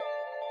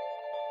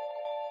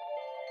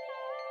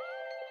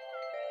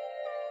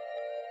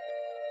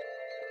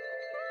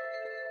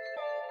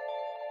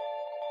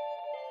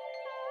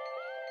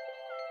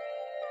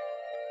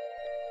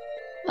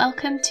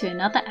Welcome to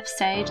another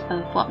episode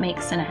of What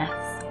Makes a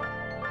Nurse.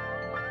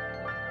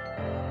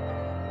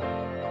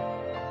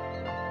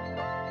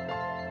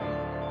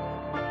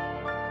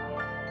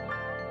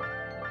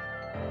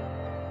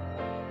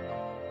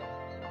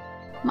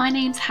 My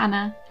name's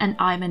Hannah and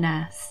I'm a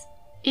nurse.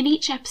 In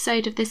each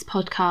episode of this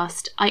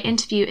podcast, I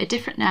interview a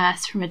different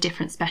nurse from a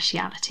different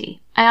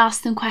speciality. I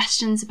ask them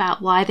questions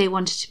about why they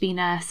wanted to be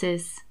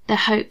nurses, their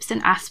hopes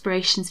and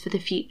aspirations for the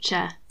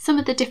future, some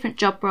of the different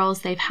job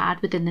roles they've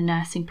had within the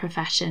nursing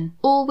profession,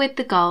 all with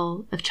the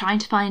goal of trying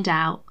to find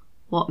out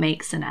what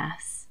makes a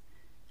nurse.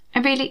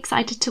 I'm really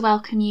excited to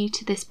welcome you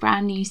to this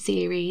brand new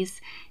series.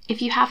 If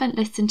you haven't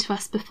listened to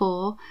us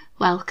before,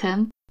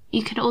 welcome.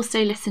 You can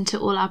also listen to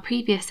all our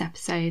previous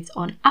episodes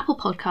on Apple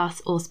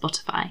Podcasts or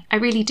Spotify. I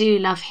really do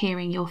love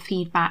hearing your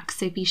feedback,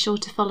 so be sure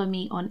to follow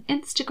me on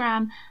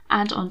Instagram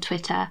and on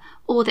Twitter.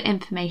 All the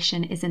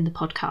information is in the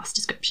podcast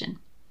description.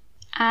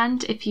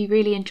 And if you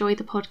really enjoy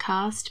the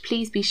podcast,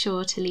 please be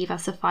sure to leave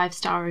us a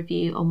 5-star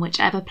review on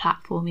whichever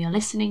platform you're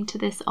listening to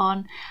this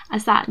on,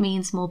 as that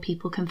means more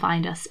people can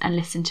find us and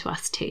listen to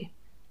us too.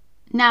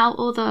 Now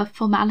all the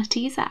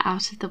formalities are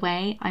out of the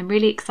way, I'm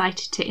really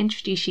excited to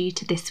introduce you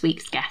to this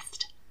week's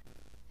guest.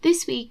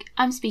 This week,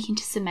 I'm speaking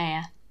to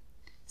Sumaya.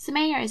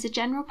 Sumaya is a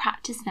general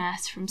practice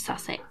nurse from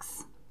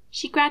Sussex.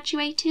 She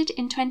graduated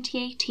in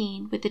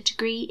 2018 with a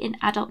degree in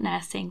adult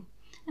nursing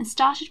and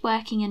started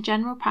working in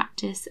general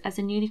practice as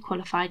a newly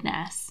qualified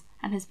nurse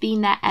and has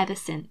been there ever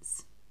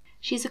since.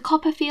 She's a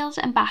Copperfield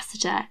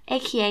ambassador,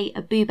 aka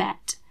a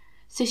boobette,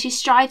 so she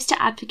strives to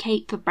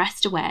advocate for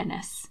breast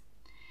awareness.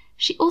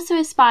 She also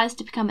aspires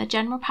to become a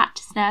general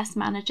practice nurse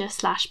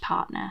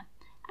manager/partner.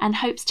 And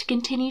hopes to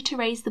continue to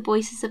raise the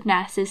voices of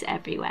nurses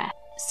everywhere.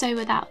 So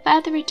without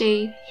further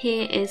ado,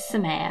 here is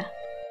Sumaya.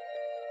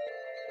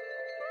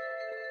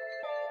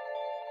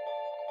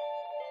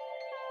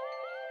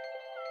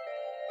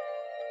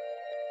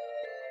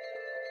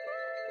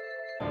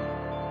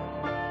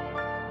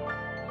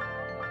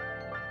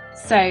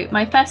 So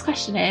my first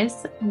question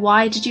is,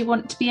 why did you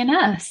want to be a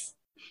nurse?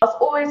 I was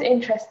always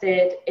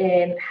interested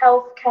in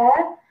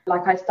healthcare.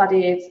 Like I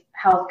studied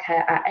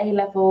healthcare at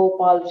A-level,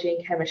 biology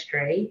and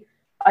chemistry.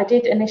 I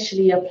did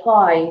initially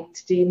apply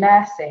to do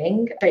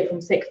nursing straight from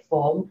sixth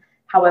form.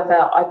 However,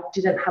 I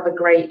didn't have a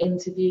great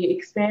interview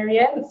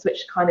experience,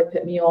 which kind of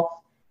put me off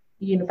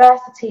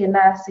university and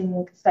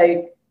nursing.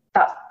 So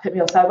that put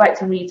me off. So I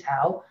worked in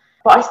retail,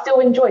 but I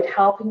still enjoyed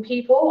helping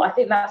people. I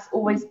think that's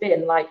always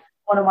been like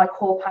one of my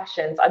core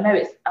passions. I know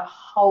it's a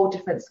whole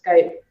different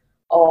scope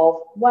of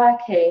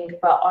working,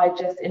 but I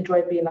just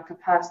enjoyed being like a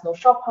personal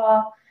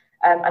shopper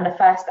and a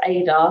first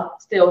aider,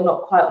 still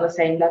not quite on the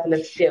same level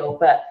of skill,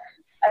 but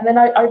and then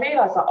I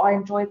realised that I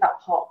enjoyed that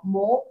part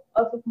more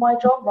of my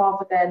job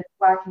rather than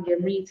working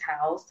in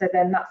retail. So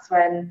then that's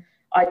when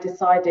I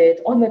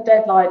decided on the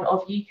deadline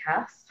of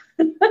UCAS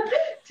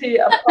to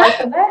apply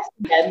for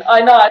nursing again.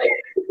 I know.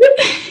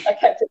 I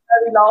kept it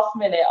very last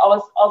minute. I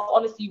was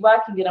honestly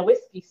working in a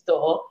whiskey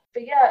store.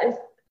 But yeah, it's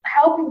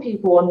helping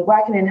people and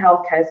working in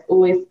healthcare has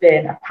always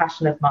been a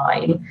passion of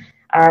mine.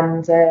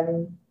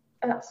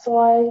 And that's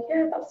why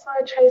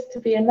I chose to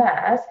be a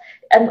nurse.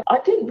 And I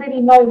didn't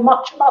really know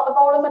much about the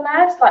role of a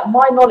nurse. Like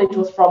my knowledge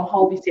was from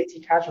Holby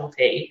City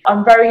Casualty.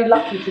 I'm very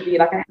lucky to be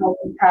like a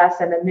healthy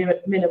person and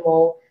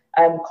minimal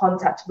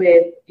contact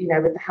with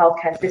the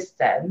healthcare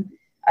system.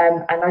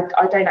 And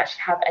I don't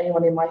actually have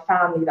anyone in my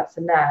family that's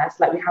a nurse.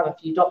 Like we have a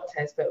few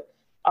doctors, but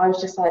I was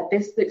just like,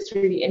 this looks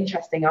really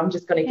interesting. I'm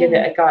just going to give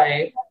it a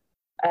go.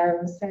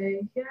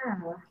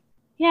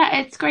 Yeah,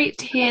 it's great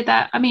to hear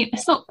that. I mean,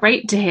 it's not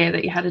great to hear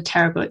that you had a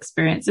terrible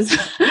experience,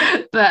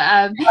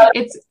 but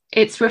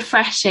it's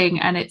refreshing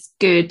and it's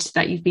good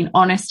that you've been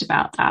honest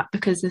about that,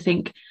 because I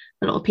think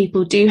a lot of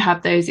people do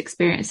have those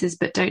experiences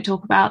but don't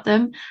talk about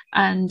them.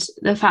 And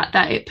the fact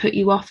that it put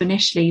you off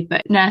initially,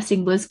 but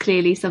nursing was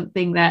clearly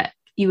something that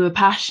you were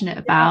passionate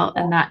about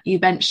and that you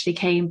eventually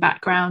came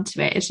back round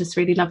to it. It's just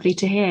really lovely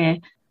to hear.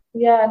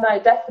 Yeah, no,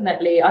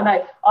 definitely. I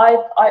know.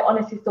 I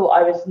honestly thought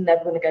I was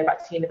never going to go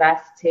back to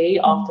university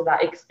after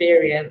that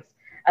experience.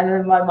 And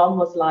then my mum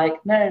was like,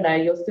 no,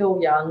 you're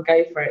still young,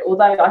 go for it.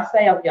 Although I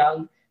say I'm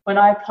young, when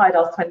I applied, I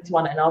was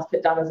 21 and I was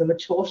put down as a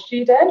mature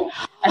student.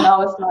 And I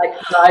was like,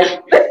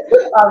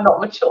 no, I'm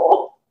not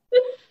mature.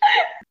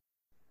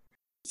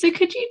 So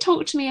could you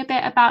talk to me a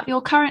bit about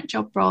your current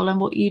job role and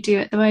what you do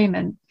at the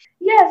moment?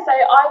 Yeah, so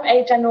I'm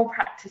a general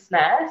practice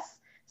nurse.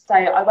 So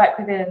I work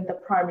within the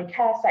primary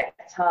care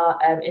sector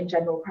in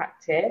general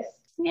practice.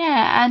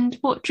 Yeah, and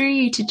what drew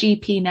you to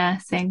GP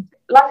nursing?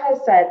 Like I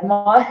said,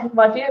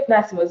 my view of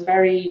nursing was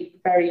very,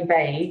 very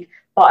vague,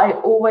 but I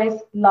always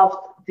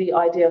loved the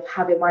idea of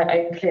having my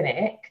own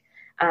clinic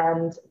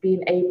and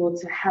being able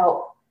to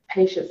help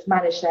patients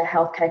manage their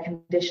healthcare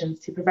conditions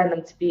to prevent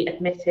them to be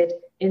admitted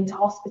into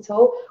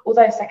hospital.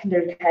 Although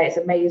secondary care is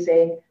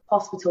amazing,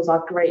 hospitals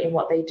are great in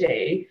what they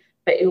do,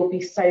 but it will be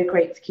so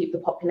great to keep the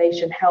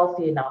population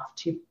healthy enough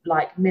to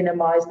like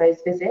minimize those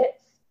visits.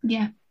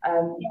 Yeah.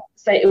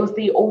 So it was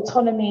the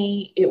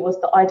autonomy, it was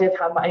the idea of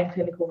having my own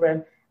clinical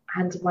room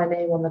and my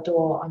name on the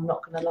door, I'm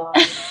not going to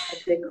lie. I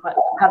did quite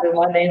like having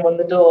my name on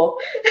the door.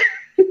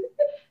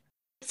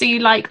 So you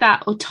like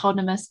that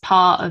autonomous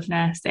part of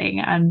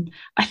nursing, and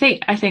I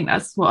think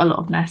that's what a lot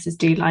of nurses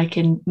do like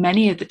in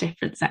many of the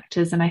different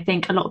sectors. And I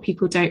think a lot of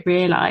people don't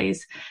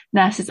realise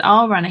nurses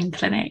are running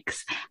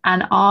clinics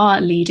and are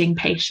leading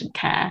patient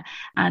care,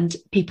 and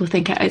people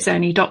think it's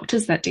only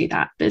doctors that do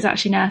that, but it's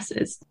actually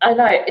nurses. I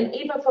know, and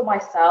even for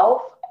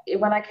myself,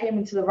 when I came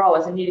into the role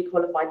as a newly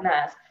qualified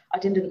nurse, I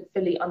didn't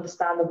fully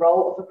understand the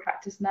role of a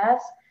practice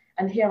nurse.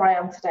 And here I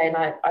am today,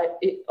 and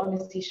it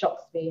honestly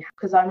shocks me,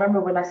 because I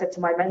remember when I said to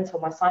my mentor,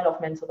 my sign-off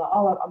mentor, that,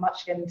 oh, I'm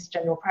actually getting into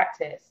general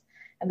practice.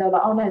 And they were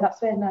like, oh no,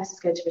 that's where nurses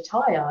go to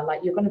retire. Like,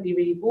 you're going to be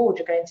really bored,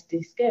 you're going to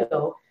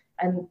de-skill.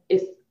 And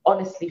it's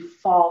honestly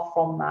far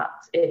from that.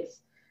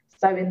 It's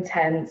so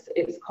intense,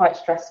 it's quite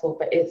stressful,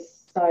 but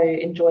it's so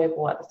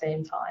enjoyable at the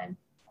same time.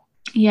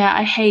 Yeah,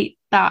 I hate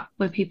that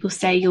when people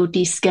say you'll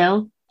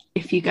de-skill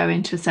if you go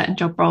into a certain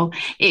job role.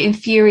 It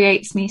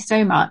infuriates me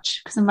so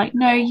much, because I'm like,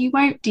 no, you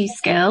won't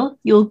de-skill,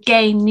 you'll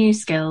gain new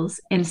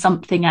skills in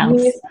something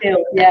else. New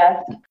skills,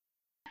 yeah.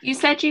 You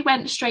said you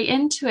went straight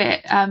into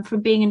it from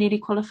being a newly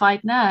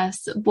qualified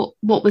nurse.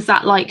 What was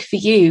that like for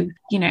you?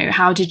 You know,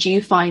 how did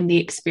you find the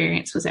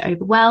experience? Was it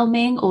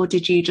overwhelming, or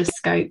did you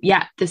just go,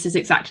 yeah, this is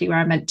exactly where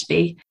I'm meant to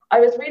be? I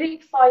was really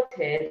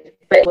excited,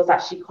 but it was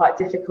actually quite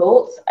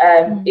difficult.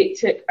 It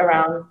took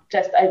around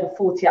just over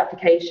 40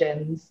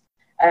 applications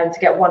to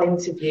get one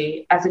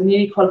interview. As a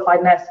newly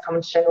qualified nurse to come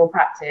into general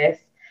practice,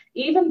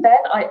 even then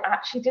I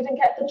actually didn't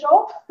get the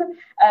job.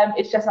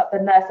 It's just that the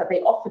nurse that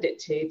they offered it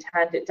to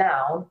turned it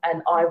down,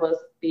 and I was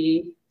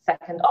the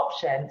second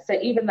option. So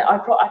even though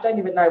I don't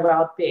even know where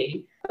I'd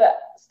be. But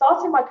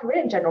starting my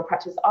career in general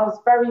practice, I was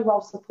very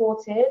well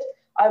supported.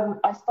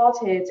 I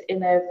started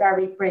in a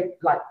very big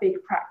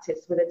practice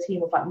with a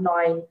team of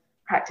 9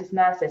 practice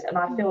nurses, and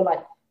I feel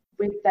like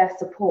with their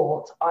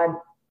support, I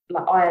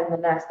am the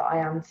nurse that I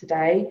am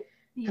today,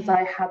 because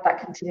I had that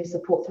continued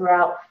support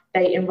throughout.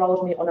 They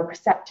enrolled me on a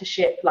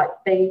preceptorship.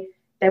 They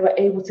were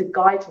able to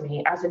guide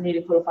me as a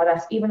newly qualified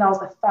nurse. Even though I was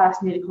the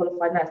first newly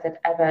qualified nurse they've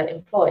ever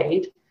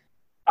employed,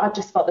 I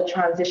just felt the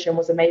transition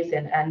was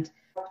amazing. And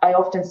I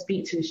often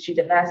speak to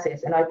student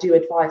nurses, and I do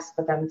advise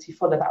for them to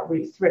follow that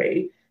route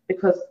through,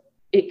 because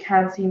it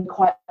can seem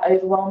quite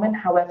overwhelming.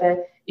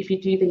 However, if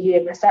you do the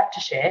year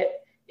preceptorship,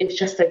 it's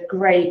just a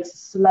great,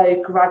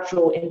 slow,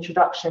 gradual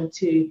introduction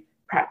to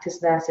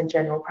practice nurse and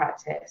general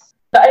practice.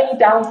 The only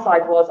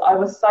downside was I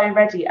was so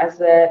ready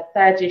as a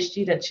third year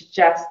student to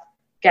just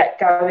get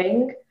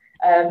going.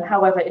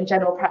 However, in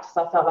general practice,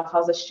 I felt like I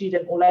was a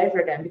student all over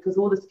again, because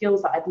all the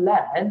skills that I'd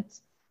learned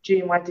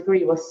during my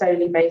degree were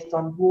solely based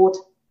on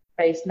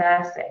ward-based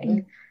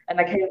nursing. And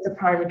I came into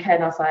primary care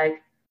and I was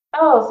like,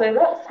 oh, so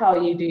that's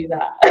how you do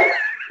that.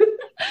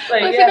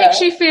 Well, if it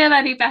makes you feel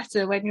any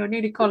better, when you're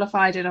newly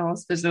qualified in a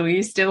hospital,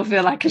 you still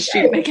feel like a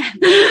student again.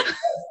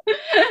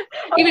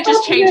 Even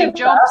just changing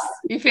jobs,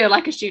 you feel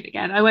like a student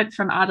again. I went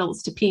from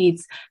adults to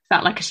peds,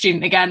 felt like a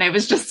student again. It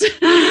was just...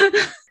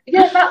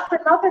 Yeah, that's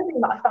another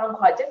thing that I found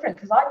quite different,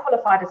 because I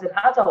qualified as an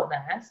adult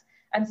nurse,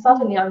 and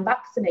suddenly I'm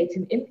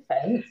vaccinating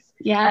infants,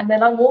 and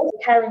then I'm also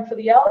caring for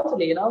the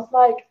elderly, and I was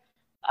like,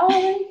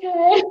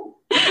 oh,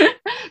 okay.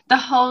 The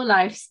whole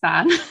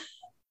lifespan.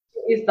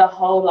 Is the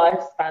whole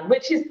lifespan,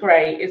 which is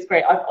great. It's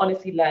great. I've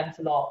honestly learned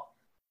a lot,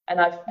 and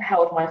I've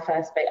held my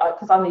first baby,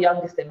 because I'm the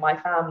youngest in my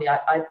family.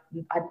 I'd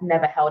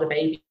never held a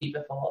baby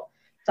before,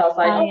 so I was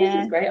like,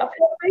 this is great. I've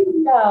held a baby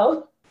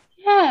now.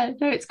 Yeah,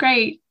 no, it's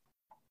great.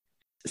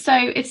 So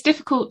it's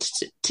difficult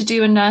to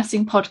do a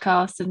nursing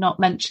podcast and not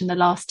mention the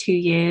last 2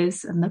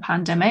 years and the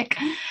pandemic.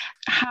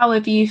 How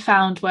have you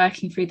found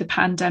working through the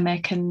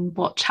pandemic, and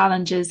what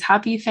challenges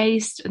have you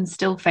faced and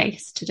still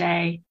face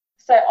today?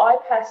 So I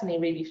personally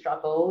really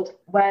struggled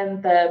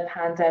when the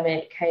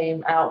pandemic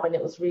came out, when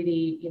it was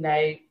really,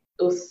 it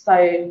was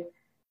so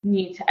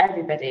new to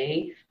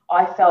everybody.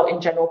 I felt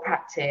in general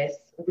practice,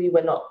 we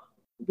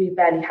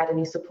barely had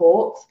any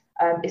support,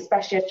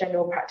 especially as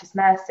general practice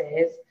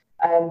nurses.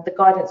 The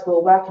guidance we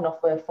were working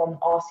off were from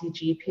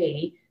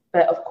RCGP,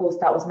 but of course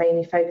that was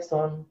mainly focused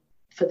on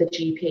for the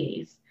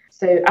GPs.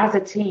 So as a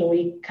team,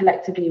 we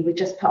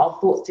just put our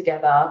thoughts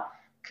together,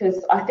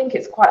 because I think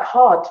it's quite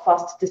hard for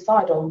us to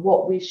decide on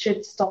what we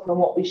should stop and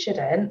what we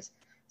shouldn't.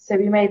 So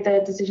we made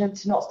the decision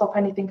to not stop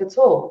anything at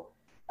all.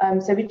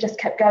 So we just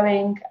kept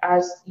going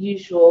as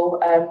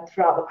usual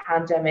throughout the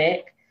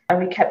pandemic, and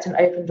we kept an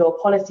open door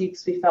policy,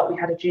 because we felt we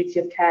had a duty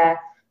of care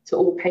to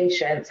all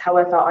patients.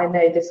 However, I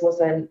know this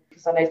wasn't,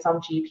 because I know some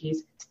GPs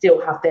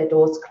still have their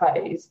doors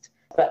closed,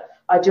 but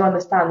I do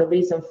understand the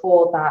reason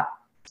for that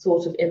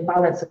sort of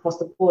imbalance across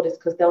the board is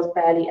because there was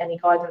barely any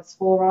guidance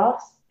for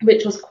us,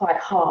 which was quite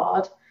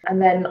hard. And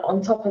then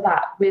on top of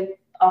that, with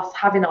us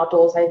having our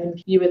doors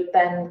open, you would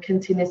then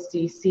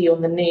continuously see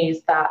on the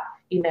news that,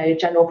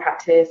 general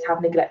practice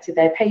have neglected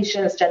their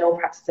patients, general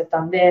practice have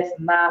done this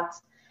and that.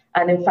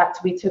 And in fact,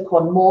 we took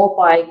on more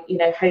by,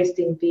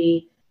 hosting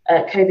the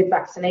COVID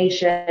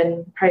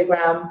vaccination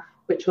program,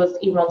 which was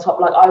even on top.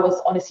 Like, I was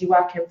honestly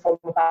working from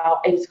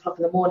about 8 o'clock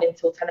in the morning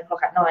till 10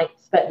 o'clock at night.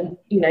 But,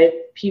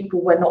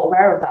 people were not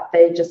aware of that.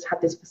 They just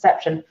had this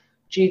perception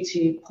due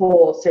to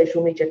poor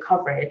social media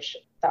coverage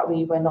that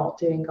we were not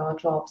doing our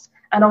jobs.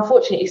 And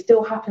unfortunately, it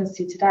still happens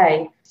to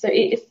today. So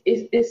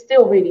it's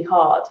still really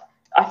hard.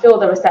 I feel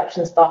the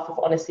reception staff have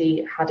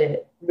honestly had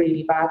it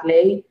really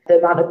badly. The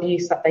amount of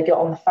abuse that they get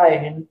on the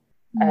phone,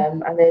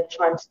 and they're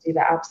trying to do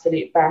their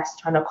absolute best,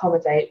 trying to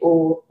accommodate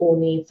all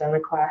needs and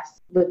requests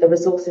with the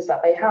resources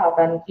that they have.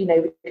 And, we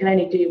can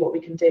only do what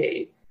we can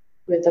do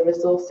with the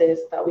resources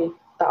that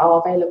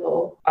are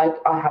available. I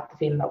have the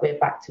feeling that we're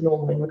back to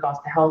normal in regards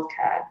to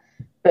healthcare,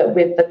 but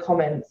with the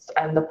comments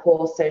and the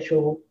poor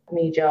social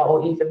media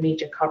or even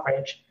media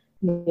coverage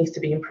needs to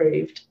be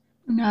improved.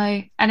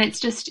 No, and it's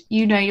just,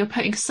 you're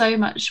putting so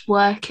much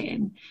work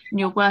in and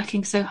you're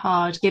working so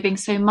hard, giving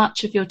so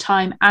much of your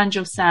time and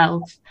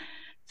yourself,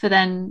 for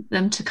them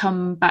to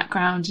come back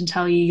round and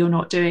tell you you're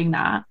not doing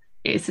that.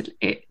 It's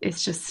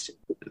just...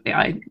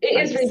 It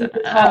is really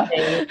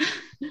disheartening.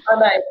 I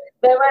know.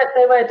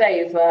 There were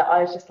days where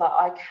I was just like,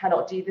 I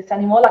cannot do this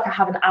anymore. Like, I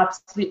have an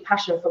absolute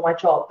passion for my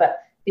job,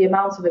 but the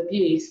amount of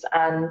abuse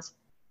and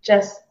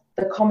just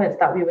the comments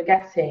that we were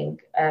getting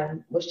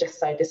was just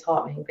so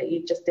disheartening that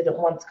you just didn't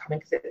want to come in,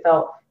 because it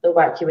felt the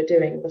work you were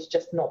doing was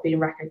just not being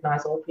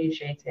recognised or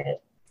appreciated.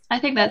 I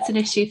think that's an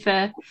issue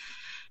for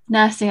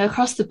nursing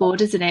across the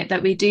board, isn't it?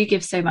 That we do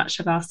give so much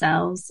of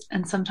ourselves,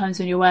 and sometimes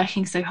when you're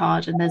working so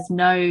hard and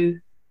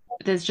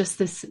there's just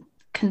this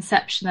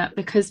conception that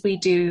because we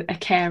do a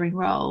caring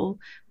role,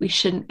 we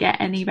shouldn't get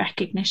any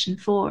recognition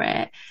for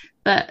it.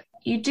 But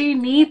you do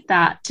need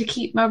that to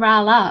keep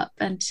morale up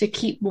and to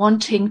keep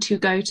wanting to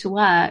go to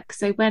work.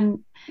 So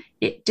when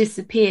it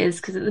disappears,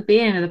 because at the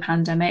beginning of the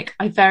pandemic,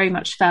 I very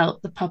much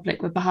felt the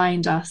public were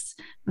behind us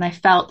and I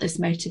felt this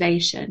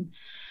motivation.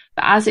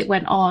 But as it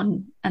went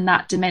on and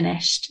that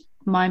diminished,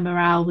 my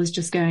morale was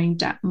just going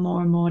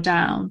more and more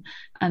down.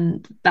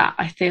 And that,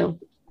 I feel,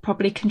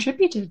 probably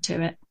contributed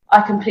to it.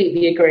 I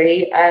completely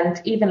agree.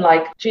 And even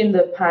like during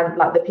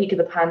the peak of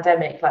the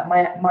pandemic, like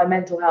my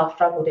mental health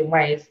struggled in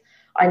ways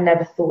I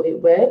never thought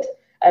it would.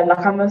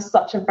 I'm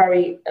such a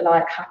very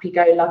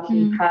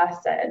happy-go-lucky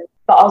person,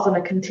 but I was on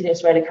a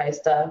continuous roller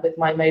coaster with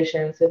my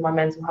emotions, with my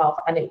mental health,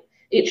 and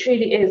it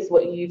truly is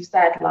what you've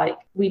said. Like,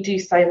 we do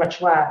so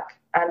much work,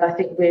 and I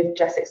think we're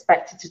just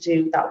expected to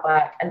do that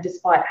work. And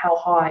despite how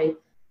high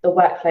the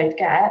workload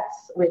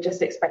gets, we're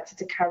just expected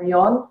to carry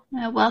on.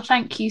 Well,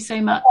 thank you so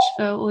much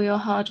for all your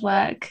hard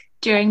work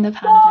during the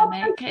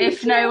pandemic.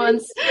 If no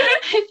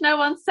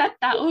one's said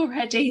that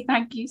already,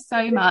 thank you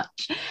so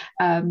much.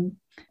 And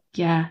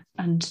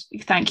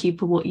thank you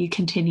for what you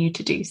continue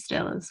to do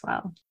still as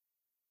well.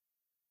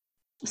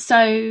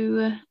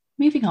 So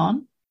moving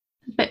on,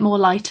 a bit more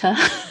lighter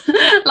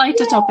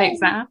topics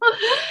now.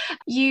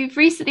 You've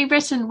recently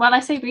written, well,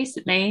 I say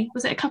recently,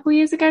 was it a couple of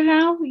years ago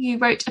now? You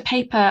wrote a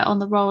paper on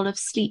the role of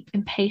sleep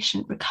in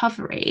patient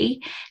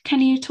recovery.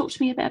 Can you talk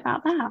to me a bit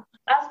about that?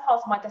 As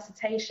part of my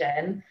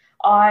dissertation,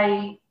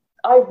 I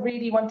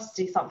really wanted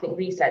to do something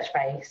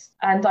research-based,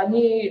 and I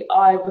knew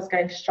I was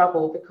going to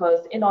struggle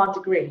because in our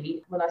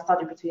degree, when I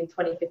studied between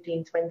 2015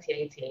 and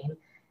 2018,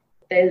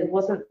 there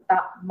wasn't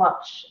that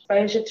much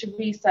exposure to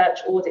research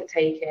audit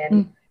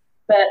taking.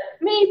 But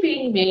me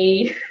being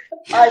me,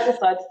 I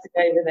decided to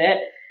go with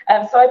it.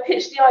 So I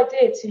pitched the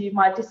idea to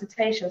my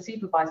dissertation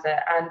supervisor,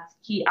 and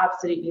he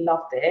absolutely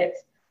loved it,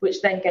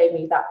 which then gave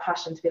me that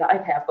passion to be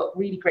like, okay, I've got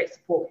really great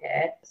support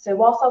here. So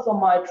whilst I was on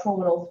my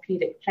trauma and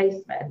orthopedic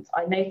placement,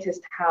 I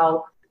noticed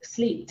how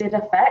sleep did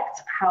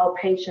affect how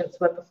patients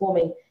were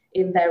performing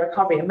in their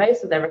recovery. And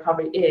most of their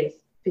recovery is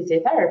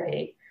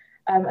physiotherapy.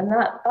 And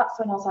that's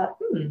when I was like,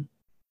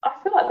 I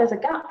feel like there's a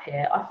gap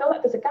here. I feel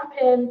like there's a gap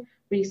in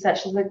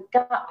research. There's a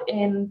gap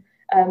in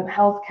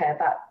healthcare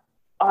that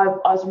I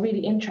was really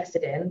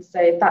interested in.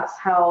 So that's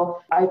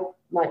how I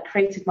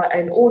created my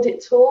own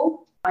audit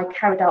tool. I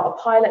carried out a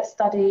pilot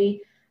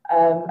study,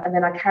 and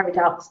then I carried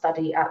out the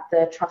study at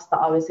the trust that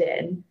I was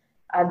in.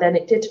 And then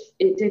it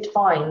did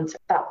find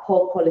that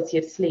poor quality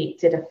of sleep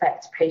did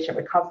affect patient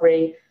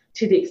recovery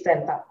to the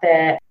extent that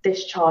their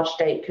discharge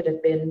date could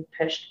have been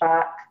pushed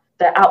back.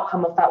 The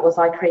outcome of that was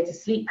I created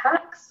sleep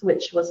hacks,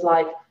 which was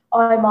like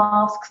eye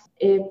masks,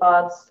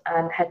 earbuds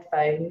and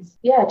headphones.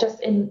 Yeah,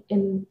 just in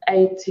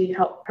aid to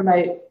help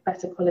promote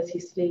better quality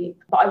sleep.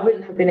 But I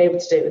wouldn't have been able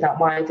to do it without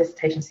my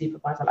dissertation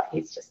supervisor.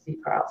 He's just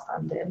super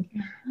outstanding.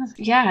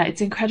 Yeah,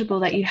 it's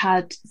incredible that you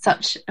had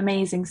such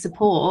amazing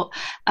support,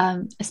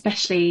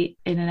 especially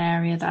in an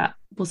area that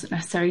wasn't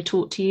necessarily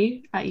taught to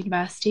you at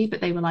university,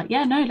 but they were like,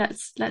 yeah, no,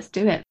 let's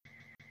do it.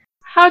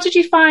 How did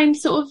you find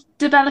sort of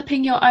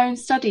developing your own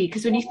study?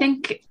 Because when you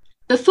think,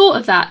 the thought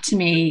of that to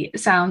me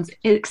sounds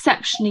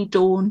exceptionally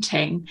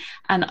daunting.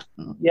 And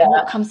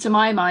what comes to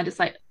my mind is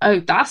like, oh,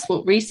 that's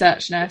what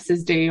research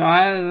nurses do.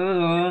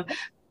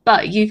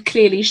 But you've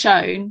clearly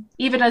shown,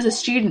 even as a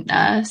student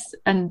nurse,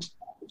 and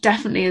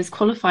definitely as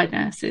qualified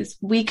nurses,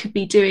 we could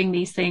be doing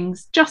these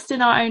things just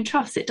in our own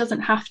trust. It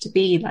doesn't have to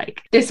be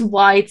like this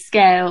wide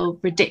scale,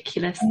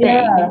 ridiculous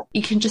thing.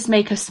 You can just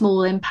make a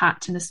small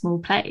impact in a small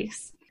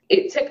place.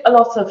 It took a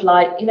lot of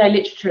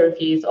literature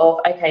reviews of,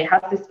 okay,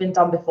 has this been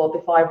done before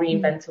I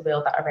reinvent a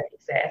wheel that already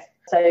exists?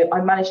 So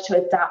I managed to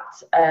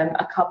adapt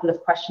a couple of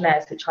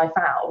questionnaires, which I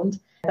found.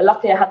 But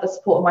luckily I had the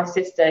support of my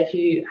sister,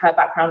 who her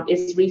background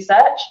is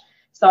research.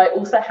 So I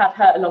also had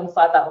her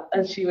alongside that,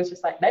 and she was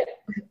just like, nope,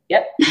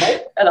 yep,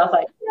 nope. And I was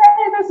like,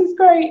 yeah, this is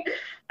great.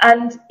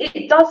 And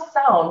it sounds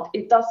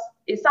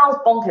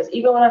bonkers,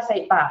 even when I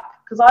say it back,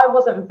 because I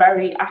wasn't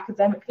very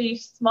academically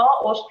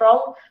smart or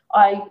strong.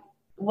 I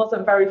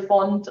wasn't very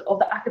fond of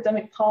the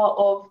academic part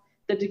of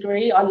the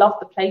degree. I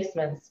loved the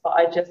placements, but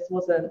I just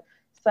wasn't.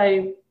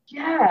 So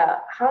yeah,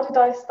 how did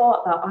I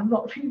start that? I'm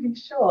not really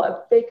sure.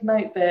 A big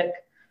notebook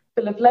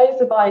full of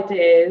loads of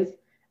ideas,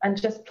 and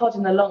just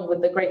plodding along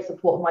with the great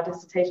support of my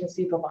dissertation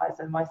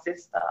supervisor and my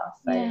sister.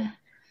 So, yeah.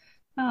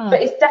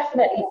 But it's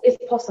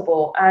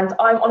possible. And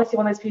I'm honestly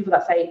one of those people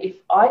that say, if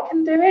I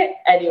can do it,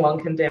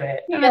 anyone can do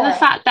it. And the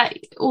fact that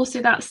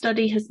also that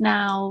study has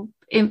now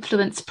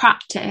influenced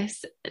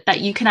practice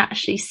that you can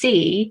actually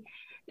see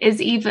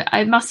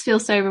it must feel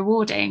so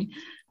rewarding.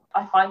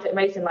 I find it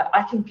amazing. Like,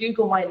 I can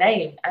Google my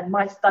name and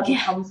my study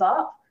comes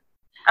up.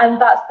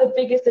 And that's the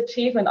biggest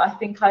achievement I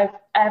think I've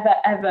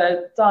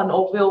ever done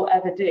or will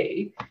ever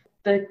do.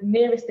 The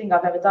nearest thing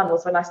I've ever done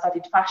was when I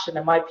studied fashion,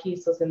 and my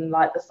piece was in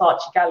like the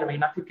Saatchi Gallery,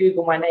 and I could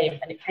Google my name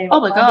and it came up. Oh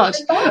my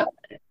gosh.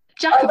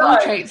 Jack of all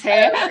trades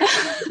here. But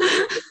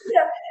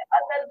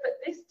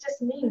this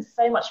just means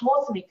so much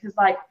more to me, because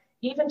like,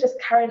 even just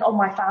carrying on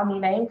my family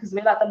name, because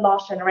we're like the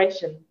last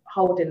generation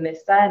holding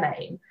this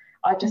surname,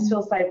 I just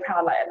feel so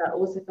proud. Like, and I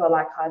also feel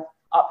like I've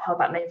upheld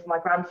that name for my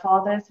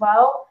grandfather as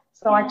well.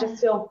 So I just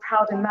feel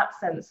proud in that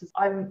sense.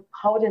 I'm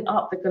holding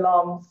up the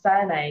Ghulam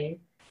surname,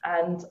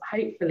 and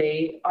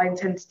hopefully I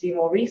intend to do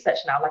more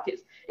research now. Like,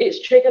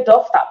 it's triggered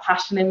off that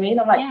passion in me, and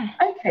I'm like,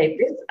 okay,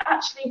 this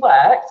actually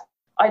worked.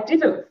 I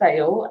didn't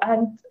fail,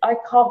 and I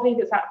can't believe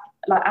it's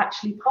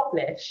actually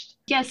published.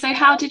 Yeah. So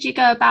how did you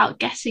go about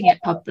getting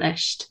it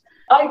published?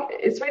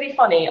 It's really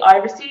funny. I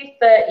received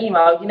the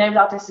email, with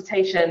our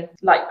dissertation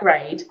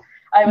grade.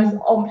 I was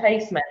on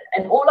placement,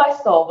 and all I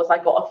saw was I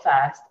got a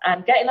first,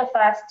 and getting a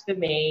first for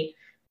me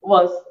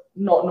was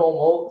not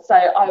normal. So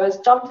I was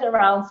jumping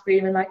around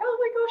screaming like, oh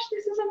my gosh,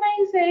 this is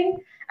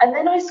amazing. And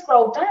then I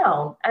scrolled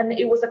down, and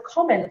it was a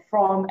comment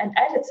from an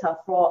editor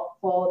for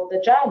the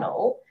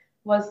journal,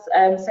 was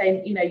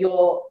saying,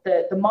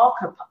 the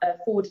marker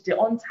forwarded it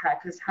on to her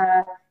because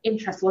her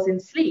interest was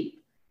in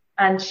sleep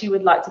and she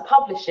would like to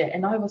publish it.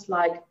 And I was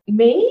like,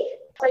 me?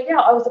 So yeah,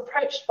 I was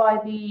approached by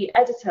the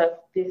editor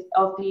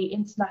of the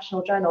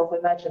International Journal of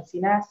Emergency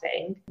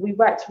Nursing. We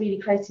worked really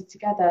closely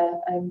together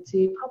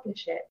to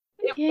publish it.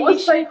 It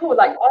was so cool.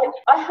 Like,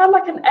 I had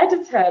like an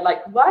editor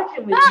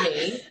working with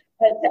me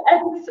to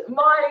edit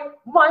my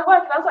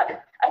work, and I was like,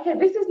 okay,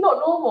 this is not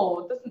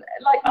normal.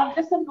 I'm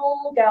just a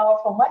normal girl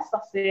from West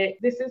Sussex.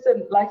 This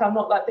isn't like, I'm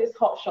not like this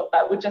hotshot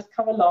that would just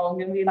come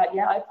along and be like,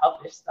 yeah, I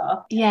publish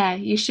stuff. Yeah,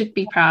 you should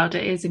be proud.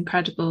 It is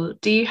incredible.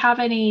 Do you have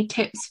any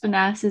tips for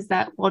nurses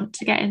that want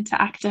to get into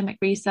academic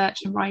research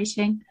and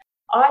writing?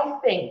 I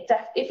think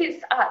if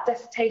it's at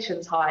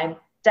dissertation time,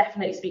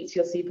 definitely speak to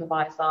your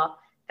supervisor.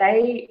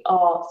 They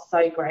are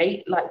so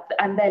great,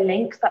 and their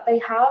links that they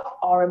have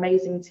are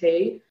amazing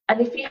too.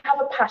 And if you have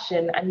a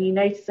passion and you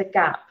notice a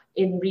gap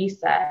in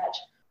research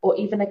or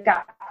even a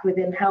gap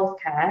within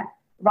healthcare,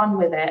 run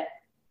with it.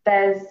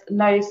 There's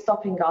no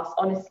stopping us,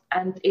 honest,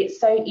 and it's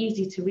so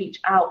easy to reach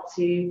out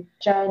to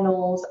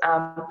journals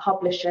and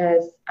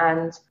publishers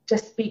and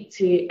just speak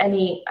to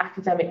any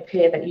academic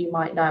peer that you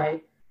might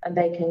know, and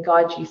they can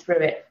guide you through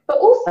it. But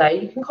also,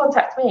 you can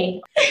contact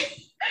me.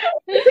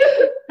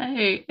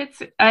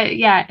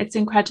 It's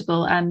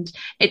incredible, and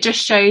it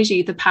just shows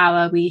you the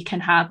power we can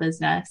have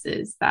as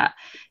nurses, that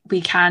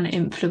we can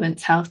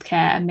influence healthcare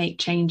and make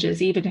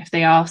changes, even if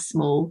they are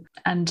small,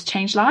 and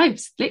change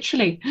lives,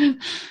 literally.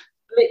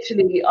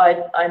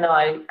 I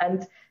know.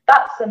 And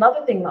that's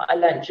another thing that I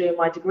learned during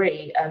my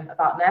degree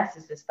about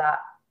nurses, is that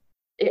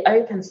it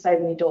opens so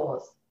many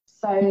doors,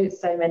 so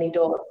many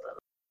doors.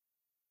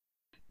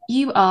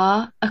 You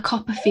are a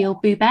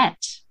Copperfield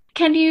Boubette.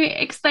 Can you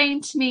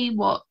explain to me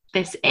what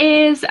this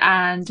is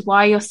and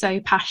why you're so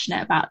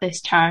passionate about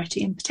this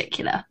charity in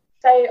particular?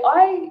 So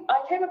I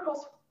came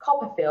across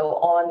Copperfield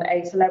on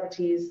a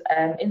celebrity's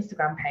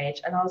Instagram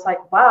page, and I was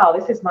like, wow,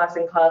 this is nice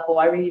and colourful.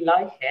 I really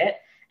like it.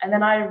 And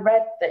then I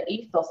read the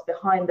ethos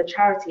behind the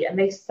charity, and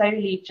they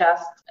solely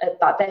just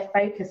that their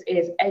focus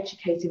is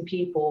educating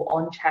people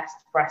on chest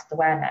breast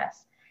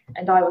awareness.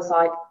 And I was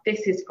like,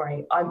 this is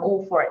great. I'm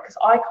all for it, because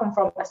I come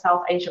from a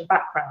South Asian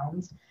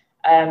background.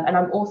 And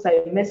I'm also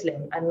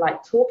Muslim, and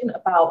talking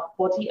about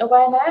body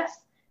awareness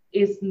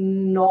is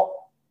not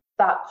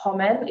that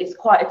common. It's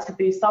quite a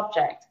taboo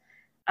subject.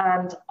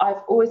 And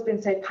I've always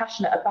been so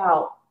passionate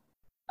about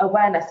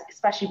awareness,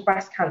 especially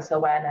breast cancer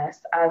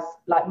awareness, as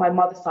my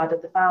mother's side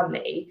of the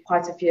family,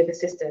 quite a few of the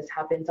sisters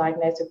have been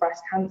diagnosed with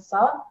breast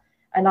cancer.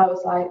 And I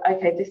was like,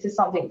 okay, this is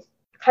something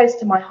close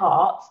to my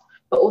heart,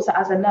 but also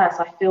as a nurse,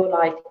 I feel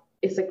like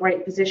it's a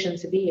great position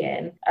to be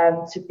in,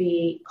 to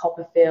be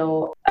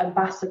CoppaFeel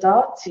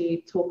ambassador,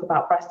 to talk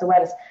about breast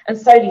awareness and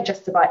solely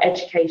just about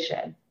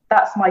education.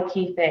 That's my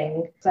key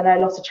thing. So I know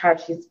a lot of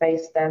charities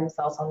base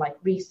themselves on like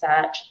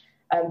research,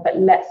 but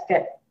let's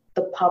get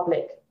the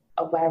public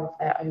aware of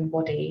their own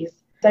bodies.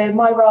 So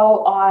my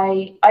role,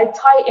 I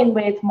tie in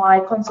with my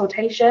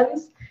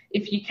consultations.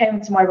 If you came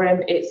into my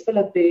room, it's full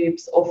of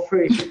boobs or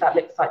fruit that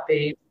looks like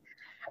boobs.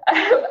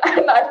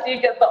 And I do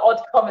get the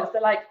odd comments.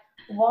 They're like,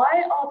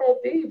 why are there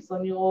boobs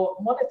on your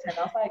monitor? And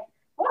I was like,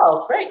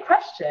 well, great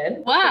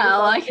question.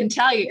 Wow, I can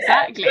tell you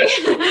exactly. As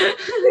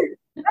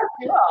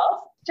you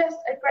asked, just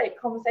a great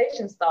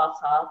conversation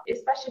starter,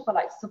 especially for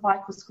like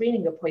cervical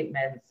screening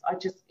appointments. I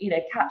just,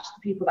 catch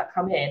the people that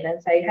come in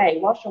and say, hey,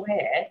 whilst you're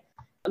here,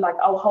 like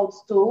I'll hold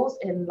stalls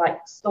in like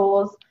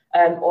stores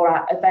or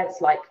at events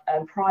like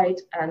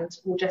Pride, and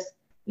we'll just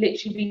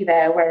literally be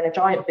there wearing a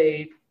giant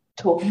boob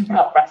talking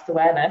about breast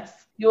awareness.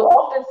 You'll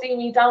often see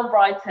me down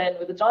Brighton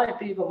with a giant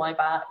boob on my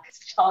back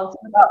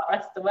chanting about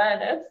breast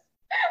awareness.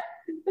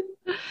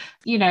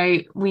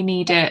 We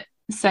need it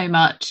so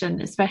much,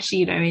 and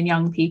especially in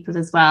young people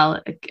as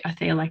well. I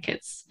feel like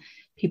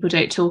people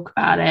don't talk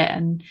about it.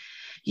 And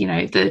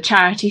the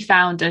charity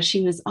founder,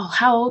 she was,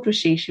 how old was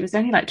she was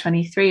only like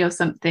 23 or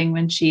something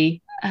when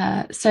she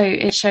so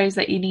it shows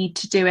that you need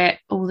to do it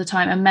all the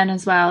time. And men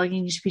as well,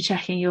 you need to be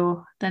checking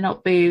they're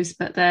not boobs,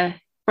 but they're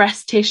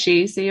breast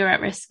tissue, so you're at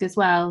risk as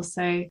well.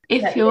 So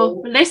if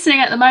you're listening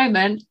at the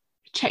moment,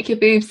 check your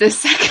boobs this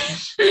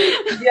second.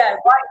 Yeah,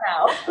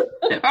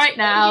 right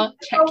now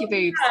Check your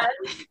boobs.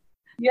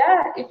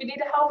 Yeah, if you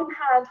need a helping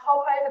hand,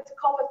 hop over to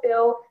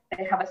CoppaFeel.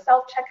 They have a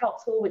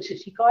self-checkout tool which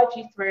actually guides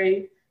you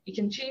through. You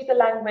can choose the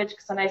language,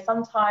 because I know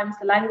sometimes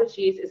the language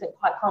used isn't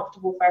quite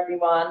comfortable for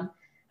everyone.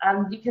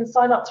 And you can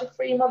sign up to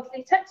free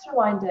monthly text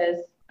reminders.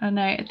 I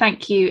know.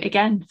 Thank you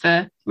again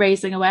for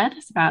raising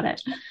awareness about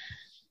it.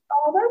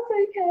 Oh, that's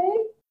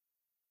okay.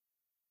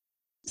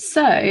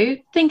 So,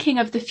 thinking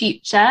of the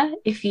future,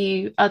 if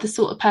you are the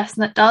sort of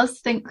person that does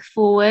think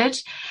forward,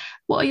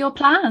 what are your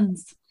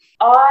plans?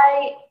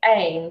 I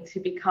aim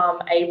to become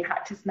a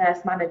practice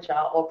nurse manager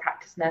or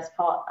practice nurse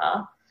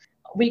partner.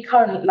 We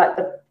currently, like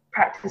the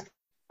practice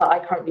that I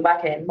currently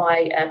work in,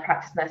 my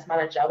practice nurse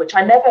manager, which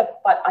I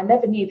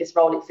never knew this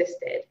role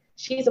existed.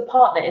 She's a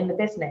partner in the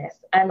business,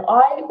 and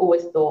I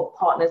always thought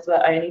partners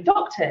were only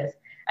doctors.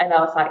 And I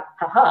was like,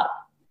 haha,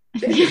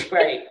 this is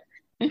great.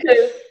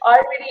 Because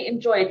I really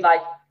enjoyed,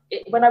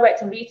 when I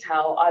worked in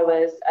retail, I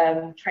was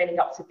training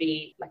up to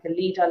be like a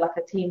leader, like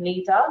a team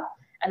leader.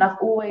 And I've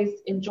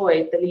always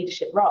enjoyed the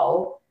leadership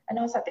role. And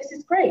I was like, this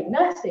is great.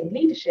 Nursing,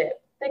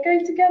 leadership, they go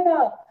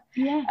together.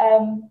 Yeah.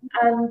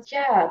 And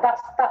yeah,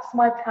 that's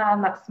my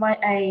plan. That's my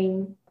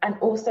aim. And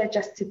also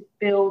just to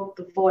build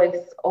the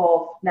voice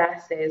of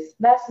nurses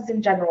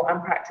in general,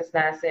 and practice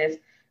nurses,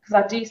 because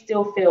I do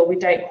still feel we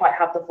don't quite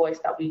have the voice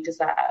that we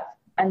deserve.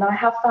 And I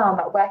have found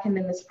that working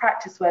in this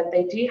practice where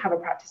they do have a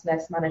practice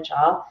nurse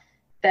manager,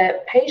 the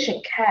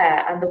patient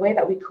care and the way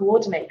that we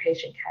coordinate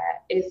patient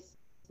care is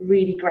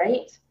really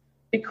great,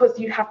 because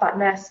you have that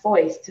nurse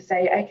voice to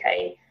say,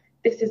 okay,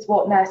 this is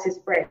what nurses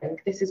bring,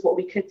 this is what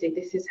we could do,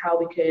 this is how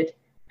we could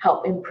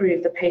help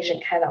improve the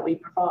patient care that we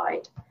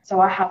provide. So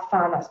I have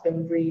found that's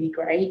been really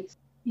great.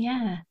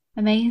 Yeah,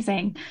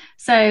 amazing.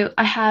 So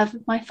I have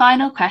my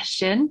final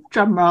question,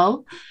 drum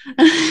roll.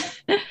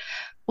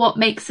 What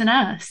makes a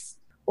nurse?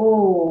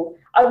 Oh,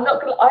 I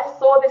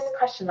saw this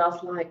question, I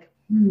was like,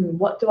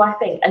 what do I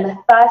think? And the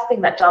first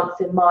thing that jumps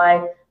in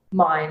my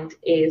mind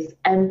is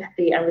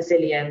empathy and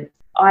resilience.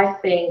 I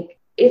think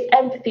if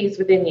empathy is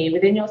within you,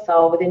 within your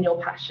soul, within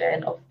your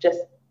passion of just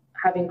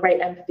having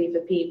great empathy for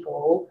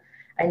people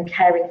and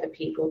caring for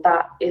people,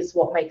 that is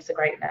what makes a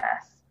great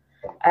nurse.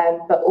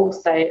 But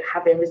also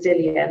having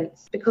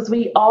resilience, because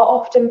we are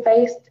often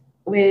faced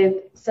with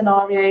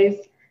scenarios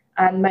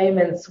and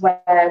moments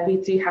where we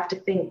do have to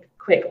think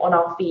quick on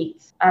our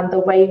feet, and the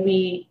way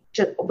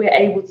we're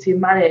able to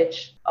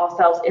manage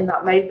ourselves in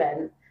that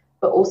moment,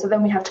 but also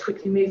then we have to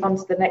quickly move on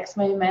to the next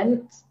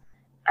moment.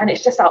 And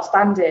it's just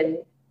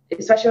outstanding,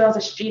 especially when I was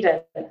a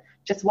student,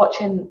 just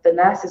watching the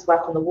nurses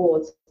work on the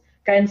wards,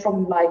 going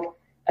from like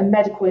a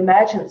medical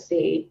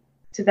emergency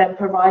to then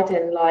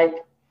providing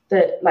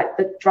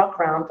the drug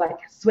round, like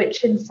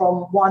switching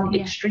from one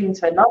extreme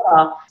to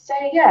another. So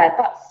yeah,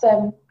 that's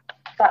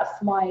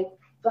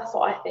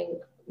what I think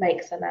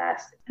makes a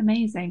nurse.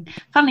 Amazing.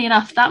 Funnily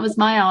enough, that was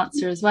my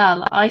answer as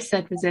well. I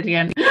said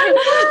resilient.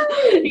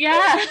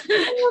 Yeah. I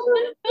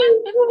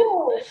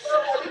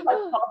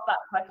passed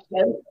that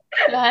question.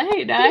 No.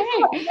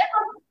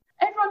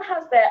 Everyone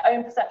has their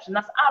own perception.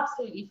 That's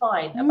absolutely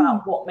fine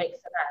about what makes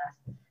a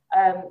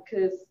nurse.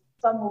 Because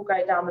some will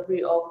go down the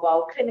route of,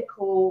 well,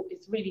 clinical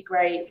is really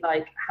great,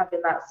 like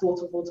having that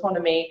sort of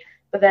autonomy.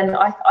 But then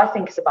I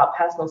think it's about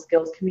personal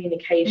skills,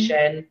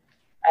 communication,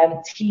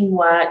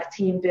 teamwork,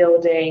 team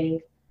building.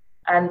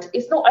 And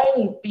it's not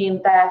only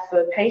being there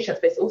for patients,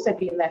 but it's also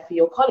being there for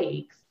your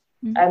colleagues,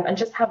 and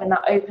just having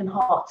that open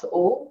heart to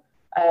all.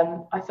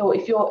 I thought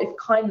if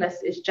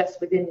kindness is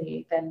just within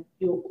you, then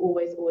you'll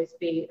always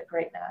be a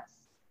great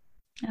nurse.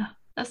 Yeah,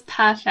 that's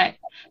perfect.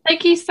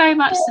 Thank you so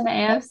much,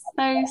 Sumaya,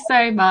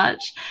 so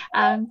much.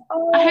 I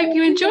hope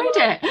you enjoyed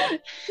it.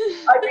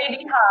 I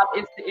really have.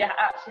 It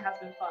actually has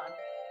been fun.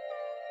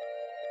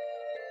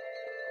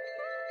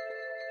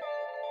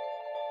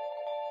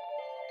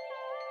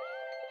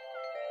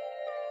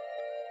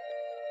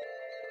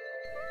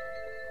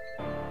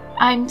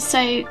 I'm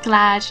so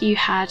glad you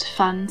had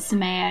fun,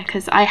 Sumaya,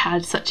 because I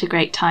had such a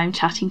great time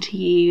chatting to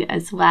you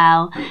as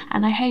well,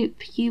 and I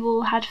hope you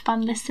all had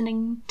fun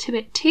listening to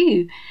it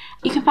too.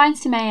 You can find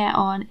Sumaya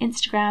on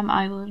Instagram.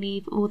 I will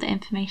leave all the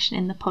information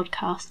in the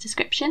podcast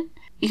description.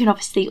 You can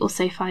obviously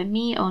also find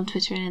me on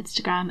Twitter and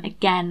Instagram.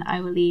 Again, I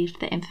will leave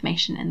the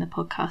information in the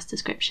podcast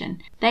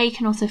description. There you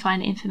can also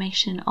find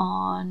information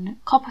on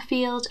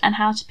Copperfield and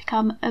how to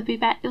become a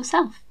Boubette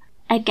yourself.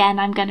 Again,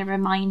 I'm going to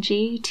remind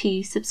you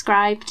to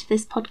subscribe to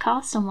this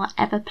podcast on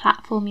whatever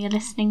platform you're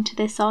listening to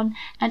this on.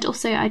 And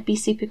also, I'd be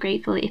super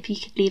grateful if you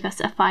could leave us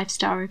a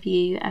 5-star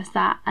review, as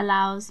that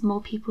allows more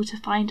people to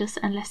find us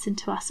and listen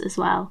to us as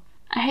well.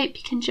 I hope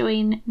you can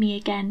join me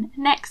again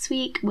next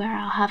week, where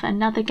I'll have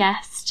another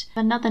guest,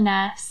 another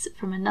nurse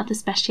from another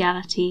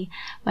speciality,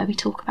 where we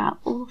talk about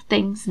all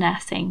things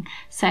nursing.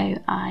 So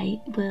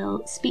I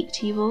will speak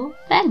to you all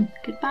then.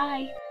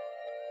 Goodbye.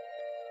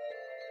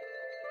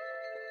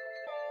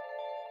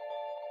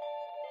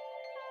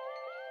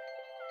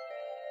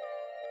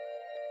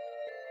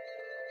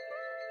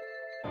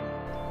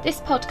 This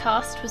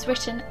podcast was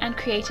written and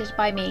created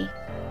by me.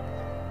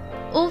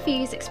 All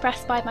views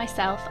expressed by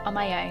myself are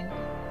my own.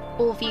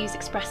 All views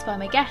expressed by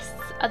my guests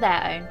are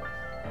their own.